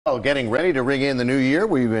Well, getting ready to ring in the new year,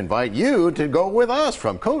 we invite you to go with us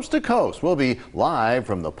from coast to coast. We'll be live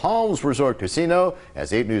from the Palms Resort Casino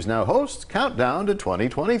as 8 News Now hosts Countdown to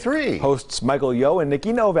 2023. Hosts Michael Yo and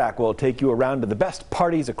Nikki Novak will take you around to the best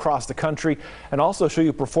parties across the country and also show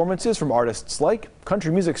you performances from artists like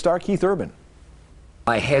country music star Keith Urban.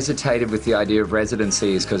 I hesitated with the idea of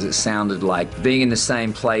residencies because it sounded like being in the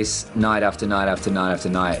same place night after night after night after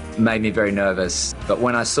night made me very nervous. But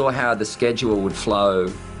when I saw how the schedule would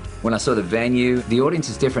flow, when I saw the venue, the audience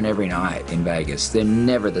is different every night in Vegas. They're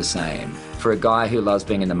never the same. For a guy who loves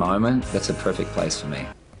being in the moment, that's a perfect place for me.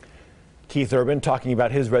 Keith Urban talking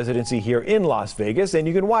about his residency here in Las Vegas, and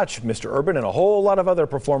you can watch Mr. Urban and a whole lot of other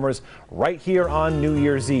performers right here on New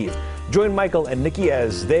Year's Eve. Join Michael and Nikki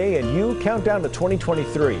as they and you count down to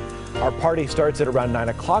 2023. Our party starts at around 9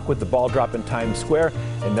 o'clock with the ball drop in Times Square,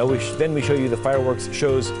 and then we show you the fireworks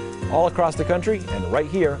shows all across the country and right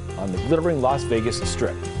here on the glittering Las Vegas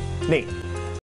Strip. Nate.